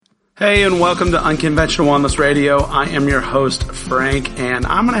Hey, and welcome to Unconventional Wellness Radio. I am your host, Frank, and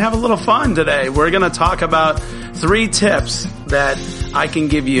I'm going to have a little fun today. We're going to talk about 3 tips that I can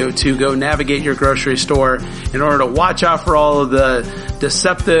give you to go navigate your grocery store in order to watch out for all of the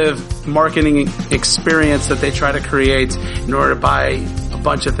deceptive marketing experience that they try to create in order to buy a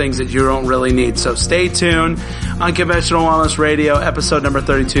bunch of things that you don't really need. So stay tuned. Unconventional Wellness Radio, episode number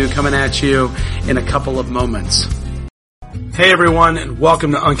 32, coming at you in a couple of moments. Hey everyone, and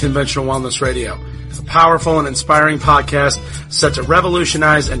welcome to Unconventional Wellness Radio, a powerful and inspiring podcast set to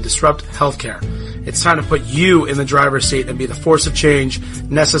revolutionize and disrupt healthcare. It's time to put you in the driver's seat and be the force of change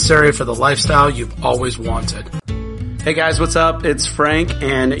necessary for the lifestyle you've always wanted. Hey guys, what's up? It's Frank,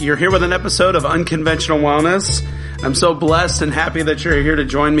 and you're here with an episode of Unconventional Wellness. I'm so blessed and happy that you're here to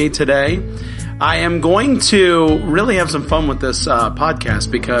join me today. I am going to really have some fun with this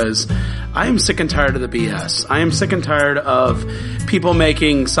podcast because I am sick and tired of the BS. I am sick and tired of people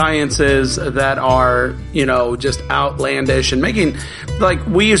making sciences that are, just outlandish and making, like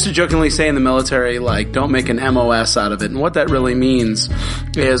we used to jokingly say in the military, like, don't make an MOS out of it. And what that really means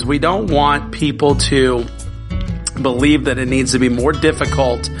is we don't want people to believe that it needs to be more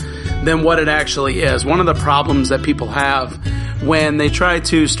difficult than what it actually is. One of the problems that people have when they try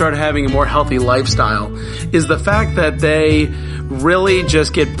to start having a more healthy lifestyle is the fact that they really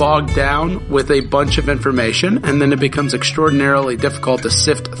just get bogged down with a bunch of information, and then it becomes extraordinarily difficult to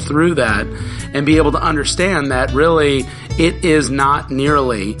sift through that and be able to understand that really it is not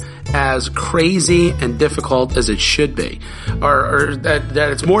nearly as crazy and difficult as it should be, or that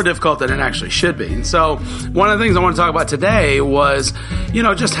it's more difficult than it actually should be. And so one of the things I want to talk about today was,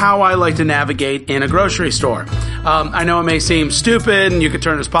 just how I like to navigate in a grocery store. I know it may seem stupid and you could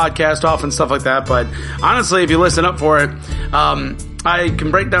turn this podcast off and stuff like that, but honestly, if you listen up for it, I can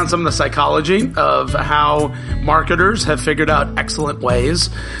break down some of the psychology of how marketers have figured out excellent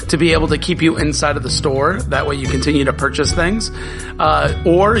ways to be able to keep you inside of the store. That way you continue to purchase things.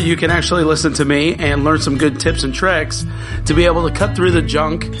 Or you can actually listen to me and learn some good tips and tricks to be able to cut through the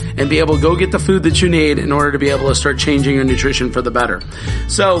junk and be able to go get the food that you need in order to be able to start changing your nutrition for the better.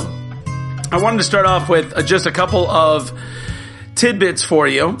 So I wanted to start off with just a couple of tidbits for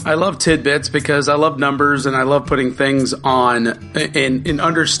you. I love tidbits because I love numbers and I love putting things on in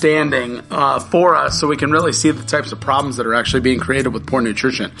understanding for us so we can really see the types of problems that are actually being created with poor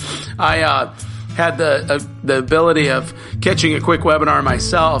nutrition. I had the ability of catching a quick webinar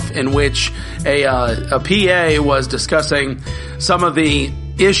myself in which a PA was discussing some of the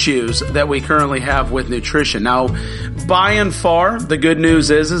issues that we currently have with nutrition. Now, by and far, the good news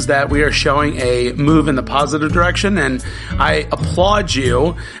is that we are showing a move in the positive direction, and I applaud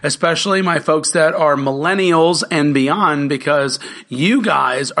you, especially my folks that are millennials and beyond, because you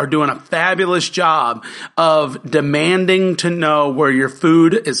guys are doing a fabulous job of demanding to know where your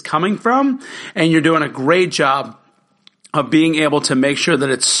food is coming from, and you're doing a great job of being able to make sure that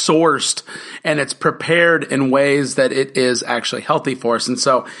it's sourced and it's prepared in ways that it is actually healthy for us. And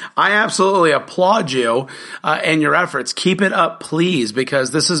so I absolutely applaud you and your efforts. Keep it up, please,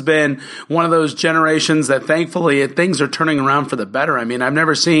 because this has been one of those generations that thankfully things are turning around for the better. I mean, I've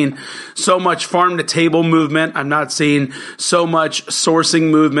never seen so much farm to table movement. I've not seen so much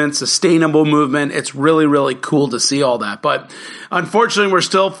sourcing movement, sustainable movement. It's really, really cool to see all that. But unfortunately, we're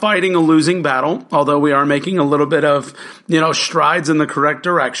still fighting a losing battle, although we are making a little bit of, strides in the correct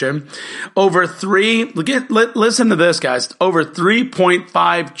direction. Listen to this, guys. Over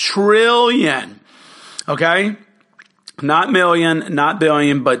 3.5 trillion, okay? Not million, not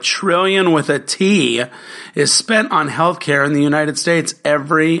billion, but trillion with a T is spent on healthcare in the United States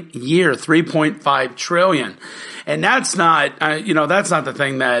every year. 3.5 trillion. And that's not, that's not the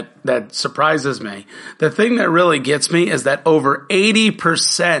thing that surprises me. The thing that really gets me is that over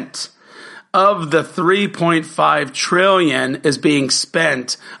 80% of the 3.5 trillion is being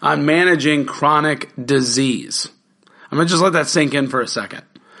spent on managing chronic disease. I'm going to just let that sink in for a second.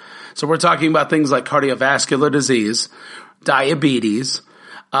 So we're talking about things like cardiovascular disease, diabetes,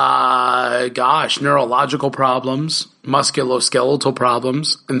 neurological problems, musculoskeletal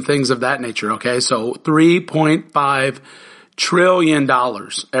problems, and things of that nature, okay? So $3.5 trillion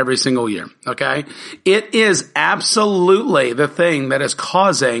every single year, okay? It is absolutely the thing that is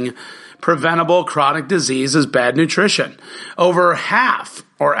causing preventable chronic disease is bad nutrition. Over half,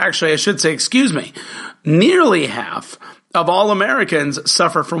 or actually I should say, nearly half of all Americans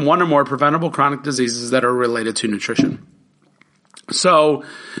suffer from one or more preventable chronic diseases that are related to nutrition. So,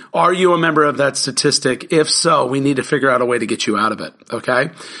 are you a member of that statistic? If so, we need to figure out a way to get you out of it,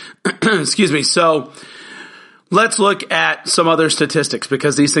 okay? Excuse me. So, let's look at some other statistics,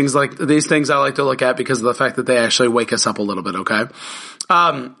 because these things I like to look at because of the fact that they actually wake us up a little bit, okay?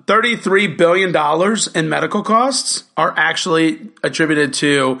 $33 billion in medical costs are actually attributed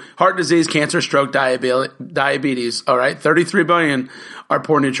to heart disease, cancer, stroke, diabetes, all right? 33 billion are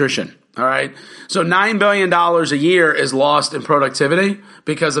poor nutrition, all right? So $9 billion a year is lost in productivity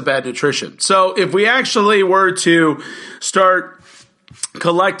because of bad nutrition. So if we actually were to start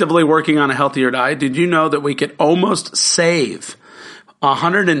collectively working on a healthier diet, did you know that we could almost save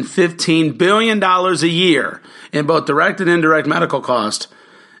 $115 billion a year in both direct and indirect medical cost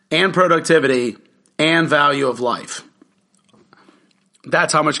and productivity and value of life?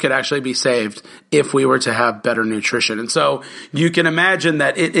 That's how much could actually be saved if we were to have better nutrition. And so you can imagine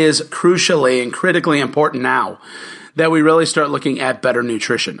that it is crucially and critically important now that we really start looking at better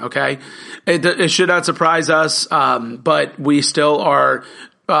nutrition, okay? It should not surprise us, but we still are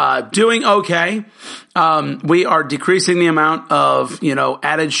doing okay. We are decreasing the amount of,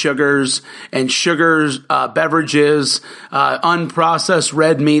 added sugars and beverages, unprocessed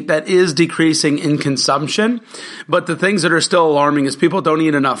red meat. That is decreasing in consumption. But the things that are still alarming is people don't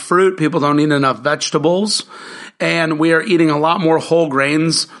eat enough fruit. People don't eat enough vegetables. And we are eating a lot more whole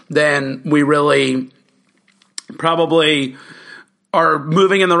grains than we really probably are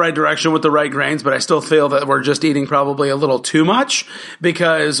moving in the right direction with the right grains, but I still feel that we're just eating probably a little too much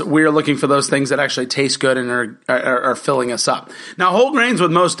because we're looking for those things that actually taste good and are filling us up. Now, whole grains with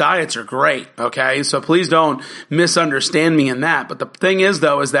most diets are great, okay? So please don't misunderstand me in that. But the thing is,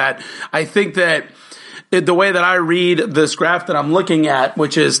 though, is that I think that the way that I read this graph that I'm looking at,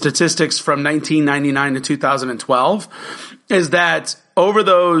 which is statistics from 1999 to 2012, is that over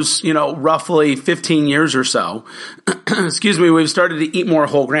those, roughly 15 years or so, we've started to eat more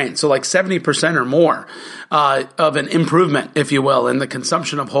whole grains. So like 70% or more of an improvement, if you will, in the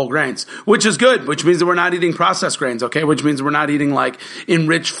consumption of whole grains, which is good, which means that we're not eating processed grains, okay? Which means we're not eating like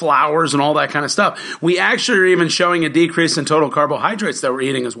enriched flours and all that kind of stuff. We actually are even showing a decrease in total carbohydrates that we're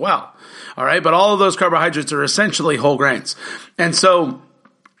eating as well. All right. But all of those carbohydrates are essentially whole grains. And so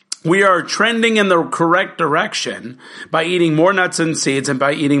we are trending in the correct direction by eating more nuts and seeds and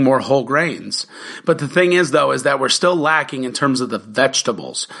by eating more whole grains. But the thing is, though, is that we're still lacking in terms of the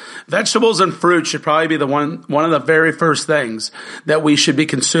vegetables. Vegetables and fruit should probably be the one of the very first things that we should be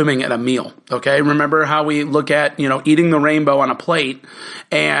consuming at a meal. Okay. Remember how we look at, eating the rainbow on a plate,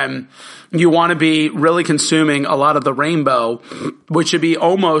 and you want to be really consuming a lot of the rainbow, which should be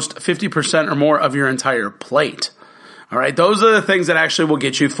almost 50% or more of your entire plate. All right. Those are the things that actually will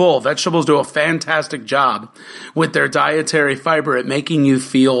get you full. Vegetables do a fantastic job with their dietary fiber at making you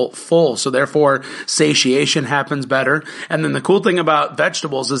feel full. So therefore, satiation happens better. And then the cool thing about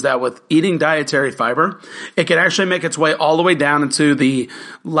vegetables is that with eating dietary fiber, it can actually make its way all the way down into the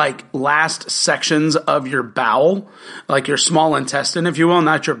last sections of your bowel, like your small intestine, if you will,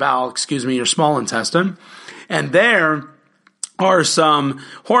 not your bowel, your small intestine. And there are some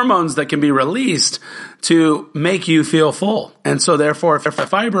hormones that can be released to make you feel full. And so therefore, if there's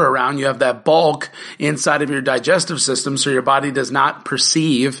fiber around, you have that bulk inside of your digestive system, so your body does not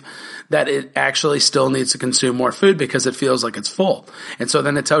perceive that it actually still needs to consume more food because it feels like it's full. And so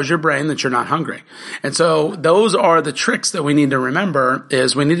then it tells your brain that you're not hungry. And so those are the tricks that we need to remember,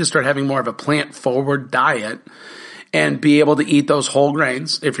 is we need to start having more of a plant-forward diet and be able to eat those whole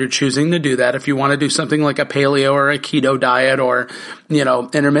grains if you're choosing to do that. If you want to do something like a paleo or a keto diet or,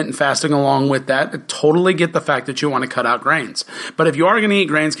 intermittent fasting along with that, I totally get the fact that you want to cut out grains. But if you are going to eat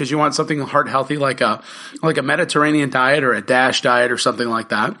grains because you want something heart healthy like a Mediterranean diet or a DASH diet or something like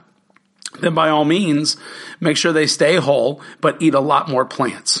that, then by all means, make sure they stay whole, but eat a lot more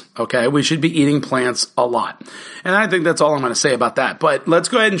plants, okay? We should be eating plants a lot. And I think that's all I'm going to say about that. But let's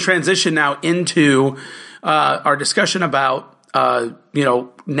go ahead and transition now into our discussion about,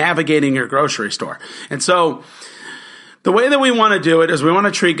 navigating your grocery store. And so the way that we want to do it is we want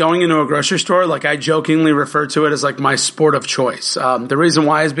to treat going into a grocery store, like I jokingly refer to it as like my sport of choice. The reason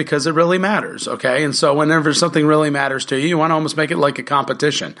why is because it really matters, okay? And so whenever something really matters to you, you want to almost make it like a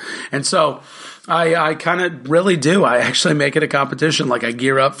competition. And so I kind of really do. I actually make it a competition. Like I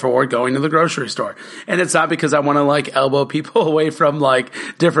gear up for going to the grocery store. And it's not because I want to elbow people away from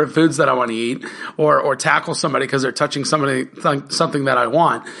different foods that I want to eat or tackle somebody because they're touching something that I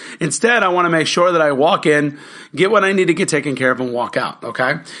want. Instead, I want to make sure that I walk in, get what I need to get taken care of, and walk out.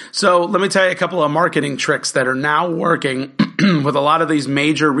 Okay. So let me tell you a couple of marketing tricks that are now working with a lot of these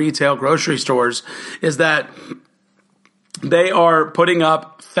major retail grocery stores, is that they are putting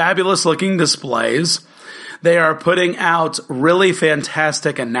up fabulous looking displays. They are putting out really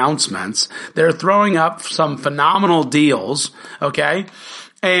fantastic announcements. They're throwing up some phenomenal deals, okay?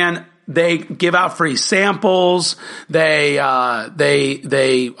 And They give out free samples. They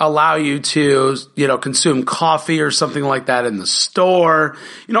allow you to, consume coffee or something like that in the store.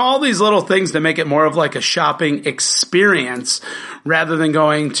 All these little things that make it more of like a shopping experience rather than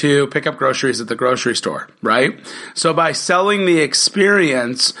going to pick up groceries at the grocery store, right? So by selling the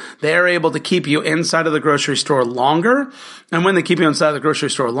experience, they're able to keep you inside of the grocery store longer. And when they keep you inside the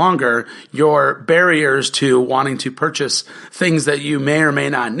grocery store longer, your barriers to wanting to purchase things that you may or may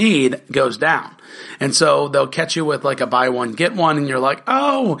not need goes down. And so they'll catch you with like a buy one, get one, and you're like,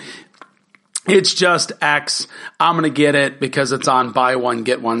 oh, it's just X. I'm going to get it because it's on buy one,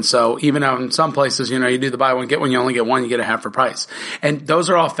 get one. So even though in some places, you do the buy one, get one, you only get one, you get a half for price. And those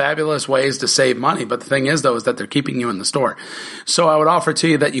are all fabulous ways to save money. But the thing is, though, is that they're keeping you in the store. So I would offer to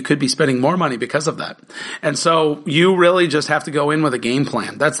you that you could be spending more money because of that. And so you really just have to go in with a game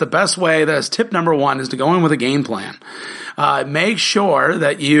plan. That's the best way. That's tip number one, is to go in with a game plan. Make sure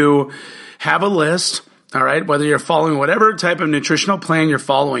that you have a list. All right. Whether you're following whatever type of nutritional plan you're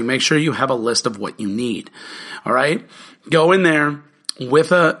following, make sure you have a list of what you need. All right. Go in there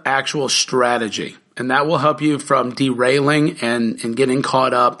with an actual strategy, and that will help you from derailing and getting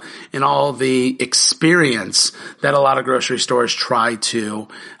caught up in all the experience that a lot of grocery stores try to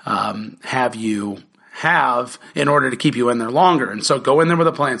have you have in order to keep you in there longer. And so go in there with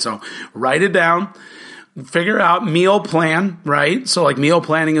a plan. So write it down. Figure out meal plan, right? So like meal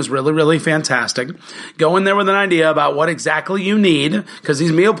planning is really, really fantastic. Go in there with an idea about what exactly you need, because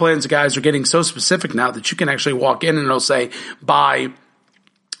these meal plans, guys, are getting so specific now that you can actually walk in and it'll say, buy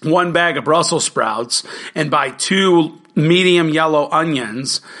 1 bag of Brussels sprouts and buy 2 medium yellow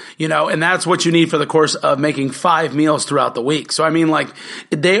onions, and that's what you need for the course of making 5 meals throughout the week. So I mean, like,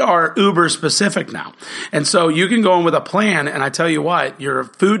 they are uber specific now. And so you can go in with a plan, and I tell you what, your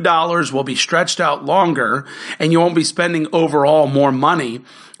food dollars will be stretched out longer, and you won't be spending overall more money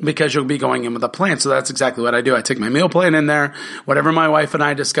because you'll be going in with a plan. So that's exactly what I do. I take my meal plan in there, whatever my wife and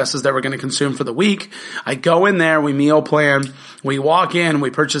I discusses that we're going to consume for the week. I go in there, we meal plan, we walk in, we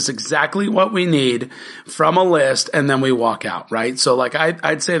purchase exactly what we need from a list, and then we walk out, right? So like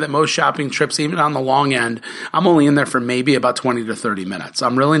I'd say that most shopping trips, even on the long end, I'm only in there for maybe about 20 to 30 minutes.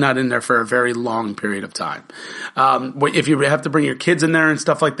 I'm really not in there for a very long period of time. If you have to bring your kids in there and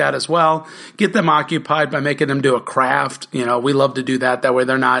stuff like that as well, get them occupied by making them do a craft. We love to do that. That way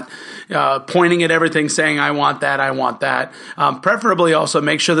they're not pointing at everything saying, I want that, I want that. Preferably also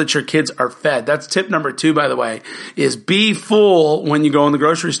make sure that your kids are fed. That's tip number 2, by the way, is be full when you go in the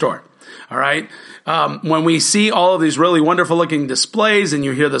grocery store. All right. When we see all of these really wonderful looking displays and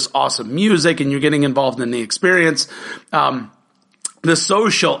you hear this awesome music and you're getting involved in the experience, the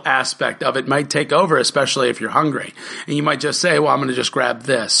social aspect of it might take over, especially if you're hungry. And you might just say, well, I'm going to just grab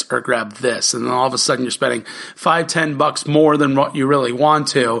this or grab this. And then all of a sudden you're spending $5-10 more than what you really want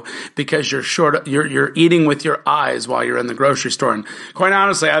to because you're eating with your eyes while you're in the grocery store. And quite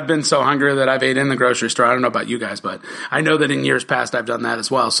honestly, I've been so hungry that I've ate in the grocery store. I don't know about you guys, but I know that in years past I've done that as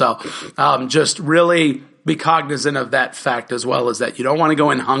well. So, just really be cognizant of that fact as well, as that you don't want to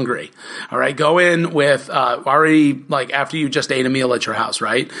go in hungry. All right. Go in with, already like after you just ate a meal at your house,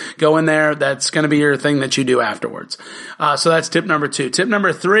 right? Go in there. That's going to be your thing that you do afterwards. So that's tip number 2. Tip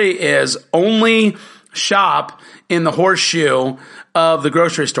number 3 is only shop in the horseshoe of the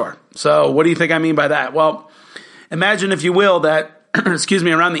grocery store. So what do you think I mean by that? Well, imagine, if you will, that,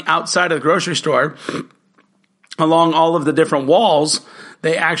 around the outside of the grocery store, along all of the different walls,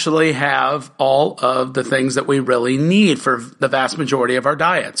 they actually have all of the things that we really need for the vast majority of our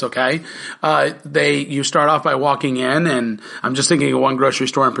diets, okay? You start off by walking in, and I'm just thinking of one grocery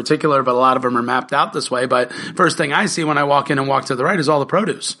store in particular, but a lot of them are mapped out this way. But first thing I see when I walk in and walk to the right is all the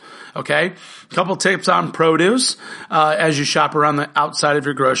produce, okay? A couple tips on produce as you shop around the outside of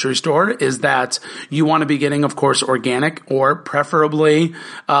your grocery store is that you want to be getting, of course, organic or preferably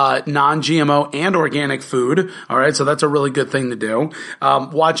non-GMO and organic food, all right? So that's a really good thing to do.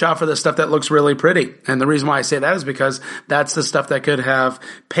 Watch out for the stuff that looks really pretty. And the reason why I say that is because that's the stuff that could have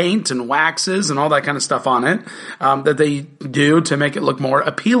paint and waxes and all that kind of stuff on it that they do to make it look more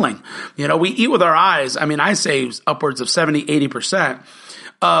appealing. We eat with our eyes. I mean, I say upwards of 70-80%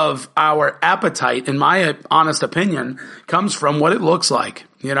 of our appetite, in my honest opinion, comes from what it looks like.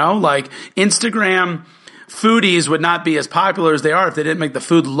 Like Instagram foodies would not be as popular as they are if they didn't make the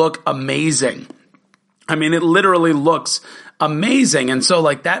food look amazing. I mean, it literally looks amazing. And so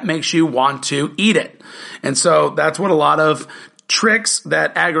like that makes you want to eat it. And so that's what a lot of tricks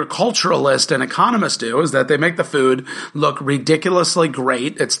that agriculturalists and economists do is that they make the food look ridiculously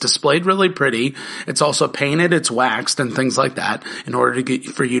great. It's displayed really pretty. It's also painted, it's waxed and things like that in order to get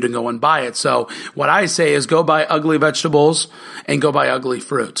for you to go and buy it. So what I say is go buy ugly vegetables and go buy ugly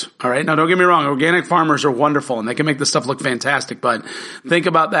fruit. All right. Now don't get me wrong. Organic farmers are wonderful and they can make this stuff look fantastic, but think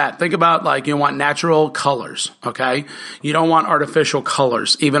about that. Think about like you want natural colors. Okay. You don't want artificial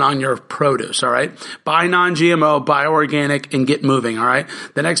colors even on your produce. All right. Buy non-GMO, buy organic and get moving. All right.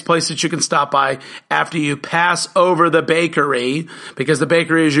 The next place that you can stop by after you pass over the bakery, because the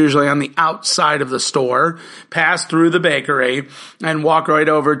bakery is usually on the outside of the store, pass through the bakery and walk right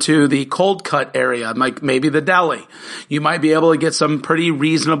over to the cold cut area, like maybe the deli. You might be able to get some pretty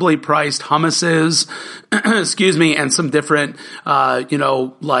reasonably priced hummuses, excuse me, and some different,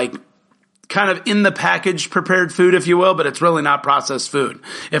 like kind of in the package prepared food, if you will, but it's really not processed food,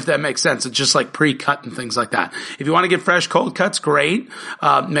 if that makes sense. It's just like pre-cut and things like that. If you want to get fresh cold cuts, great.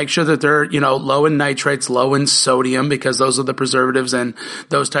 Make sure that they're, low in nitrates, low in sodium, because those are the preservatives and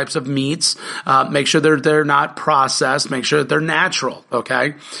those types of meats. Make sure they're not processed. Make sure that they're natural.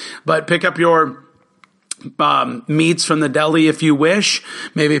 Okay. But pick up your meats from the deli if you wish.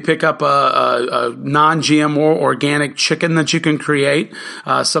 Maybe pick up a non-GMO organic chicken that you can create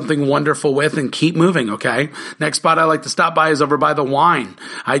something wonderful with and keep moving, okay? Next spot I like to stop by is over by the wine.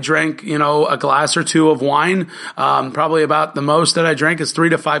 I drank, a glass or two of wine. Probably about the most that I drank is 3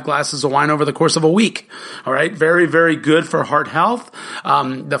 to 5 glasses of wine over the course of a week. All right. Very, very good for heart health.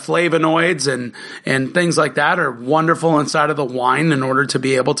 The flavonoids and things like that are wonderful inside of the wine in order to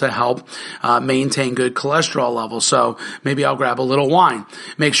be able to help maintain good cholesterol levels. So maybe I'll grab a little wine.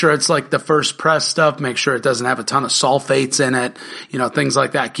 Make sure it's like the first press stuff. Make sure it doesn't have a ton of sulfates in it, things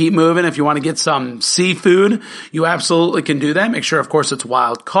like that. Keep moving. If you want to get some seafood, you absolutely can do that. Make sure, of course, it's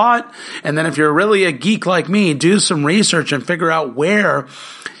wild caught. And then if you're really a geek like me, do some research and figure out where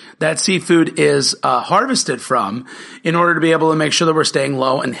that seafood is harvested from in order to be able to make sure that we're staying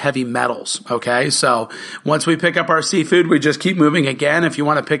low in heavy metals. Okay. So once we pick up our seafood, we just keep moving again. If you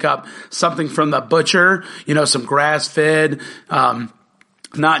want to pick up something from the butcher, some grass-fed,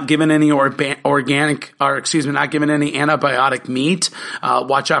 not given any not given any antibiotic meat.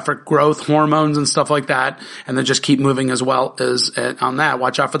 Watch out for growth hormones and stuff like that. And then just keep moving as well as on that.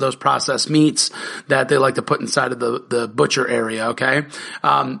 Watch out for those processed meats that they like to put inside of the butcher area. Okay.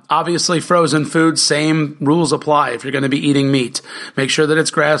 Obviously frozen food, same rules apply. If you're going to be eating meat, make sure that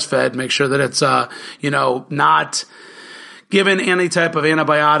it's grass fed. Make sure that it's, not given any type of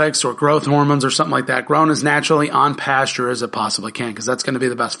antibiotics or growth hormones or something like that, grown as naturally on pasture as it possibly can, because that's going to be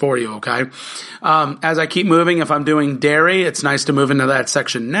the best for you, okay? As I keep moving, if I'm doing dairy, it's nice to move into that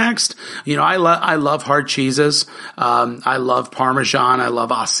section next. I love hard cheeses. I love Parmesan. I love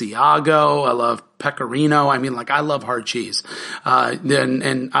Asiago. I love Pecorino. I love hard cheese.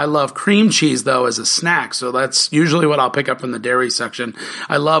 And I love cream cheese though as a snack. So that's usually what I'll pick up from the dairy section.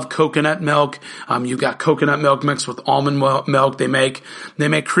 I love coconut milk. You've got coconut milk mixed with almond milk. They make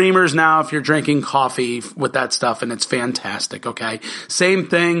creamers now if you're drinking coffee with that stuff, and it's fantastic. Okay. Same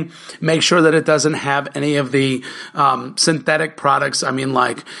thing. Make sure that it doesn't have any of the, synthetic products.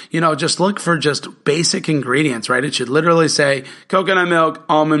 Just look for just basic ingredients, right? It should literally say coconut milk,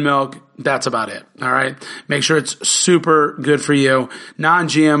 almond milk. That's about it. All right. Make sure it's super good for you.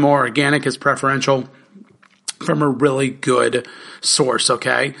 Non-GMO or organic is preferential from a really good source.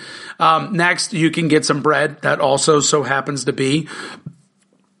 Okay. Next, you can get some bread that also so happens to be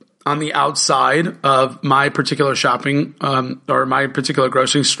on the outside of my particular shopping, or my particular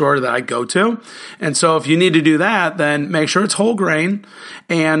grocery store that I go to. And so if you need to do that, then make sure it's whole grain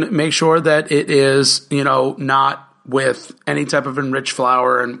and make sure that it is, not with any type of enriched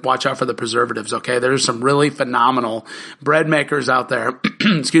flour, and watch out for the preservatives. Okay. There's some really phenomenal bread makers out there,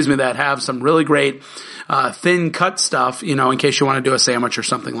 that have some really great, thin cut stuff, in case you want to do a sandwich or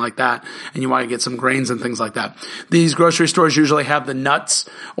something like that, and you want to get some grains and things like that. These grocery stores usually have the nuts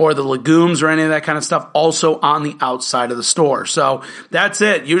or the legumes or any of that kind of stuff also on the outside of the store. So that's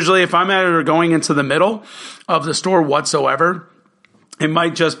it. Usually if I'm ever going into the middle of the store whatsoever, it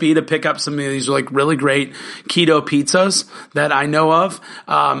might just be to pick up some of these like really great keto pizzas that I know of.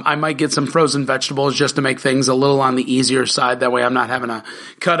 I might get some frozen vegetables just to make things a little on the easier side. That way I'm not having to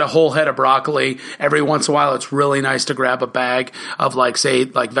cut a whole head of broccoli. Every once in a while, it's really nice to grab a bag of say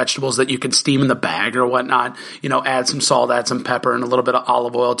vegetables that you can steam in the bag or whatnot. Add some salt, add some pepper and a little bit of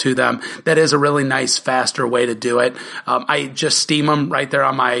olive oil to them. That is a really nice, faster way to do it. I just steam them right there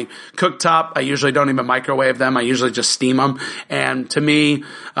on my cooktop. I usually don't even microwave them. I usually just steam them. And to me, me,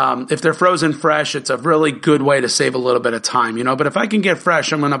 if they're frozen fresh, it's a really good way to save a little bit of time, but if I can get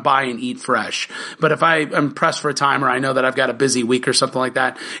fresh, I'm going to buy and eat fresh. But if I am pressed for a time or I know that I've got a busy week or something like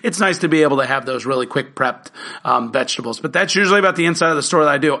that, it's nice to be able to have those really quick prepped, vegetables. But that's usually about the inside of the store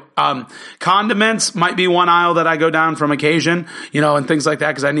that I do. Condiments might be one aisle that I go down from occasion, and things like that,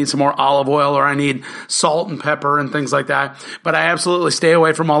 because I need some more olive oil or I need salt and pepper and things like that. But I absolutely stay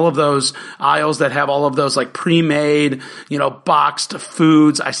away from all of those aisles that have all of those like pre-made, boxed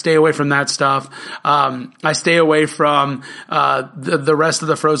foods. I stay away from that stuff. I stay away from the rest of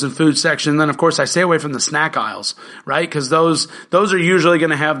the frozen food section. Then of course I stay away from the snack aisles, right? Because those are usually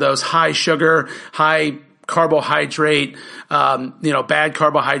going to have those high sugar, high carbohydrate, bad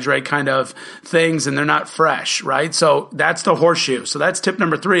carbohydrate kind of things, and they're not fresh, right? So that's the horseshoe. So that's tip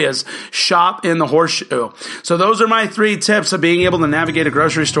number 3 is shop in the horseshoe. So those are my 3 tips of being able to navigate a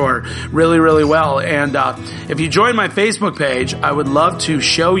grocery store really, really well. And if you join my Facebook page, I would love to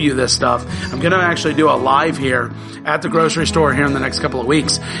show you this stuff. I'm going to actually do a live here at the grocery store here in the next couple of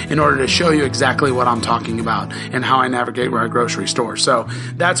weeks in order to show you exactly what I'm talking about and how I navigate my grocery store. So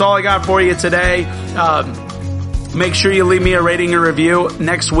that's all I got for you today. Make sure you leave me a rating and review.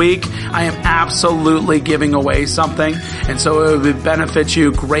 Next week, I am absolutely giving away something. And so it would benefit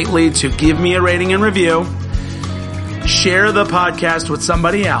you greatly to give me a rating and review. Share the podcast with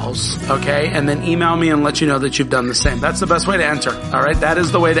somebody else, okay? And then email me and let you know that you've done the same. That's the best way to enter, all right? That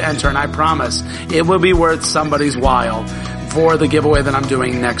is the way to enter, and I promise it will be worth somebody's while for the giveaway that I'm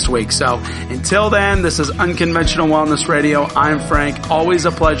doing next week. So until then, this is Unconventional Wellness Radio. I'm Frank. Always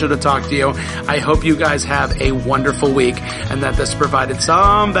a pleasure to talk to you. I hope you guys have a wonderful week and that this provided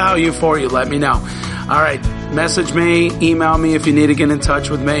some value for you. Let me know. All right. Message me, email me if you need to get in touch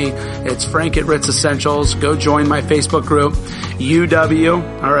with me. It's Frank at Ritz Essentials. Go join my Facebook group,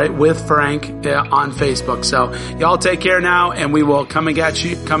 UW, all right, with Frank on Facebook. So y'all take care now, and we will come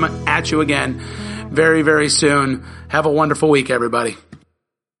at you again very, very soon. Have a wonderful week, everybody.